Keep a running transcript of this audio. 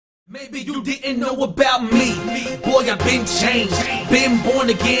Maybe you didn't know about me. Boy, I've been changed. Been born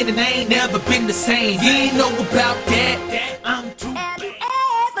again and I ain't never been the same. You ain't know about that. I'm too bad.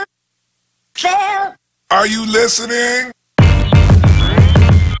 Are you listening? Hey,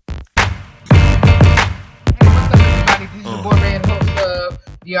 what's up, everybody? This is your boy Red, host of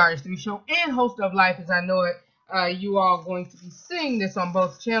the RH3 Show and host of Life As I Know It. You all are going to be seeing this on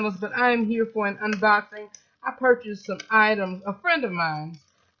both channels, but I am here for an unboxing. I purchased some items. A friend of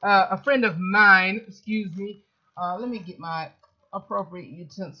mine, excuse me. Let me get my appropriate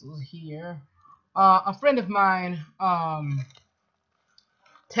utensils here. A friend of mine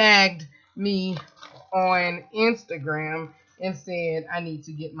tagged me on Instagram and said I need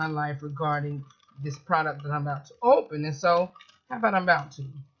to get my life regarding this product that I'm about to open. And so, how about I'm about to?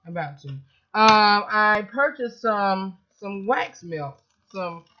 I purchased some wax melt,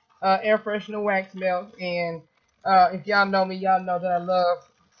 some air freshener wax melt, and if y'all know me, y'all know that I love,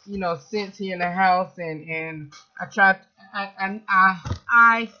 scents here in the house, and I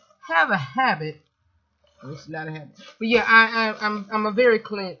have a habit. It's not a habit, but yeah, I'm a very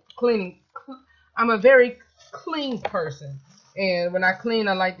I'm a very clean person, and when I clean,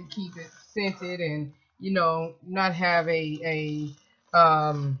 I like to keep it scented and not have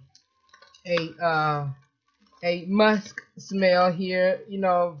um a musk smell here,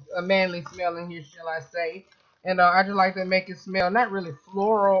 a manly smell in here, shall I say. And I just like to make it smell not really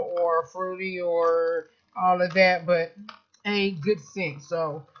floral or fruity or all of that, but a good scent.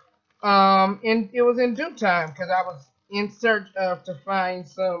 So, and it was in due time because I was in search of to find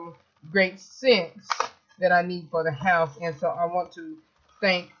some great scents that I need for the house. And so I want to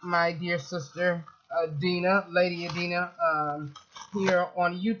thank my dear sister, Dina, Lady Adina, here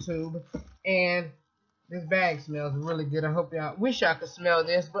on YouTube. And this bag smells really good. I hope y'all wish I could smell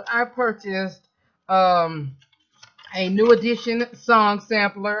this, but I purchased a new edition song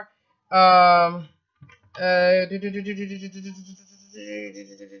sampler.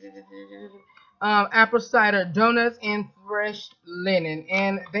 Apple cider donuts and fresh linen,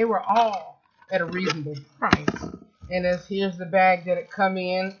 and they were all at a reasonable price. And here's the bag that it come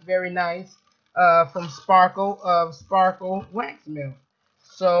in, very nice, from Sparkle Wax Melt.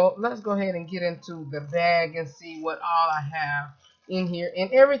 So let's go ahead and get into the bag and see what all I have in here.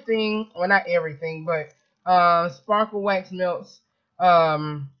 And everything, well, not everything, but Sparkle Wax Melt's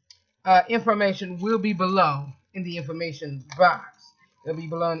information will be below in the information box. It'll be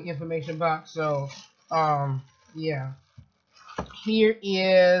below in the information box. So, yeah. Here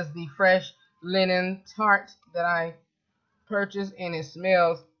is the fresh linen tart that I purchased, and it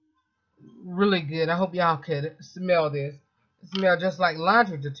smells really good. I hope y'all could smell this. It smells just like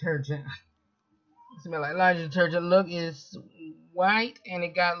laundry detergent. It smells like laundry detergent. Look, it's white and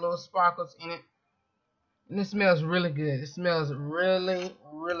it got little sparkles in it. And it smells really good. It smells really,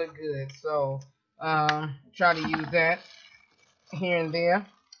 really good. So, try to use that here and there.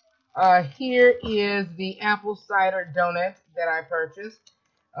 Here is the apple cider donut that I purchased.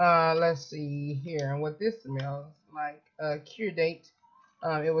 Let's see here what this smells like. Cure date.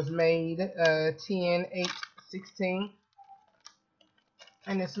 It was made 10/8/16,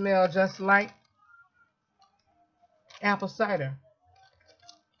 and it smells just like apple cider.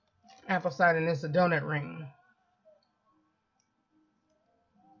 Apple cider, and it's a donut ring.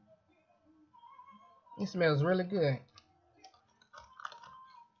 It smells really good.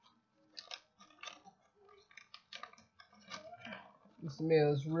 It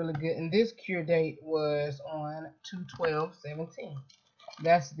smells really good. And this cure date was on 2/12/17.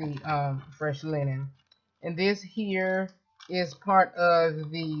 That's the fresh linen. And this here is part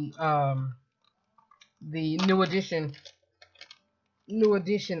of the new edition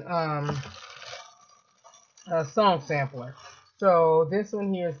song sampler. So this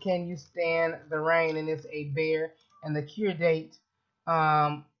one here is Can You Stand the Rain, and it's a bear, and the cure date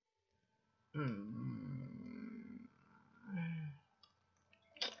I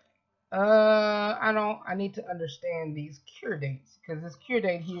need to understand these cure dates, because this cure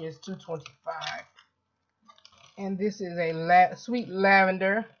date here is 2/25, and this is a sweet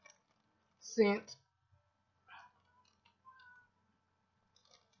lavender scent.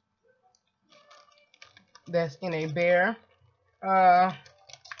 That's in a bear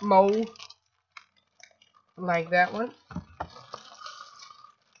mold, like that one.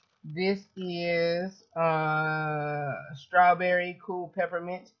 This is strawberry cool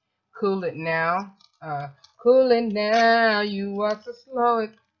peppermint. Cool it now. Cool it now. You want to slow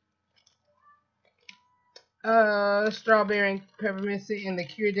it. Strawberry and peppermint scent, and the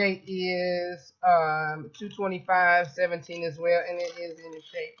cure date is 2/25/17 as well, and it is in the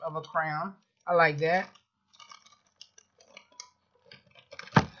shape of a crown. I like that.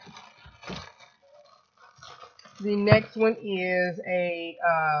 The next one is a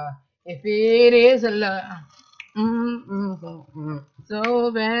if it is a love,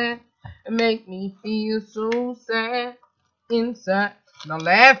 so bad, it make me feel so sad inside. Don't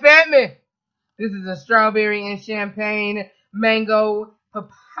laugh at me. This is a strawberry and champagne mango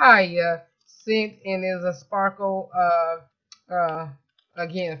papaya scent, and is a sparkle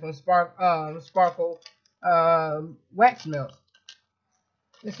again from sparkle wax melt.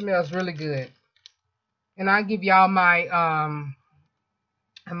 It smells really good. And I'll give y'all my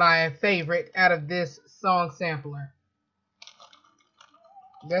favorite out of this song sampler.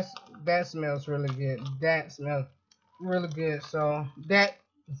 That smells really good. That smells really good. So that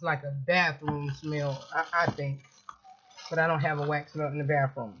is like a bathroom smell, I think. But I don't have a wax melt in the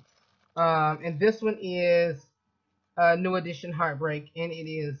bathroom. And this one is New Edition Heartbreak, and it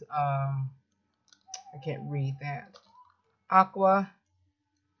is I can't read that. Aqua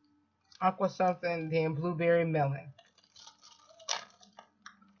something, then blueberry melon.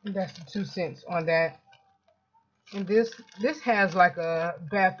 And that's the 2 cents on that. And this has like a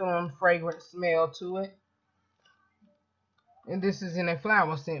bathroom fragrance smell to it. And this is in a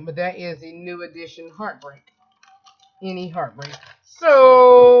flower scent, but that is a New Edition Heartbreak. Any Heartbreak.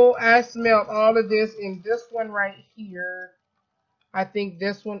 So I smelled all of this, in this one right here. I think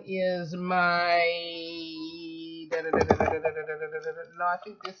this one is my no, I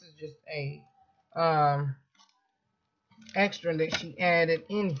think this is just a extra that she added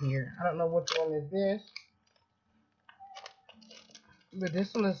in here. I don't know which one is this. But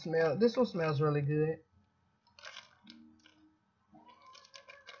this one smells really good.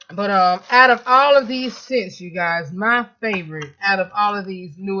 But out of all of these scents, you guys, my favorite out of all of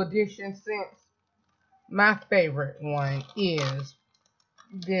these New Edition scents, my favorite one is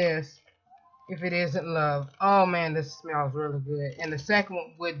this, If It Isn't Love. Oh man, this smells really good. And the second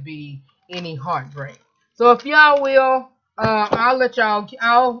one would be Any Heartbreak. So if y'all will, I'll let y'all,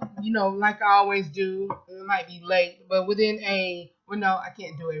 like I always do, it might be late, but within no, I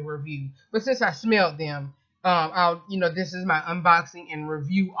can't do a review. But since I smelled them, this is my unboxing and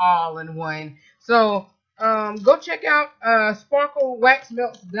review all in one. So, go check out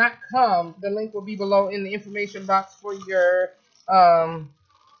sparklewaxmelts.com. The link will be below in the information box for your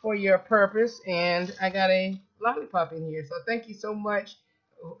purpose. And I got a lollipop in here. So thank you so much,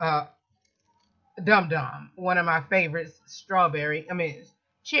 Dum Dum, one of my favorites, cherry.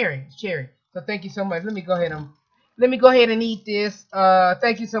 So thank you so much. Let me go ahead and eat this.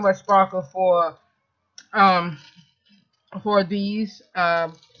 Thank you so much, Sparkle, for these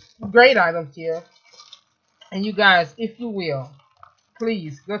great items here. And you guys, if you will,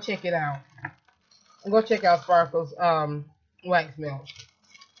 please go check it out. Go check out Sparkle's wax melt.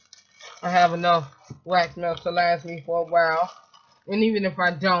 I have enough wax melt to last me for a while, and even if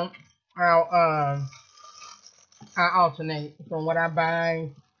I don't, I alternate from what I buy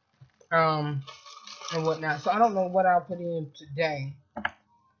and whatnot. So I don't know what I'll put in today.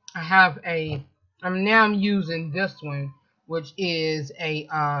 I'm now using this one, which is a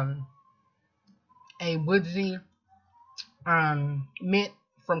woodsy mint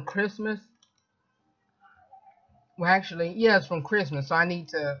from Christmas. Well, actually, yeah, it's from Christmas, so I need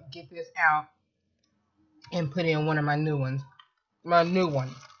to get this out and put in one of my new ones. My new one.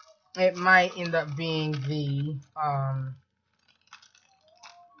 It might end up being the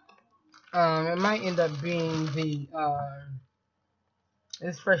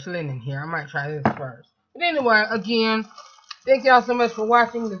this fresh linen here. I might try this first. But anyway, again, thank y'all so much for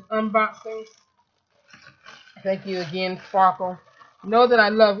watching this unboxing. Thank you again, Sparkle. Know that I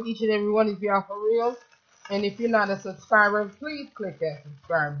love each and every one of y'all for real. And if you're not a subscriber, please click that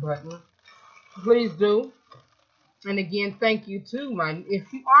subscribe button. Please do. And again, thank you to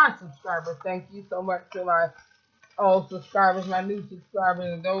if you are a subscriber, thank you so much to my old subscribers, my new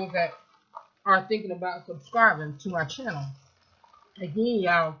subscribers, and those that are thinking about subscribing to my channel. Again,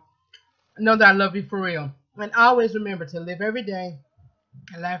 y'all, know that I love you for real. And always remember to live every day,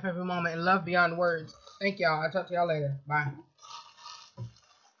 and laugh every moment, and love beyond words. Thank y'all. I'll talk to y'all later. Bye.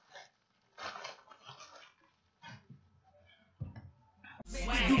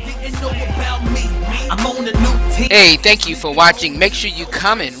 Hey, thank you for watching. Make sure you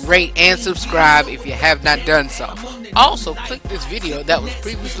comment, rate, and subscribe if you have not done so. Also, click this video that was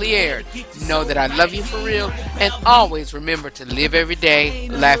previously aired. Know that I love you for real, and always remember to live every day,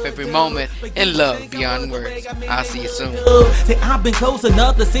 laugh every moment, and love beyond words. I'll see you soon. Say, I've been close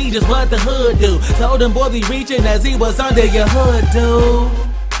enough to see just what the hood do. Told them boy be reaching as he was under your hood, dude.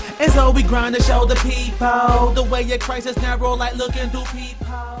 And so we grind to show the people the way your crisis narrow like looking through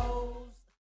people.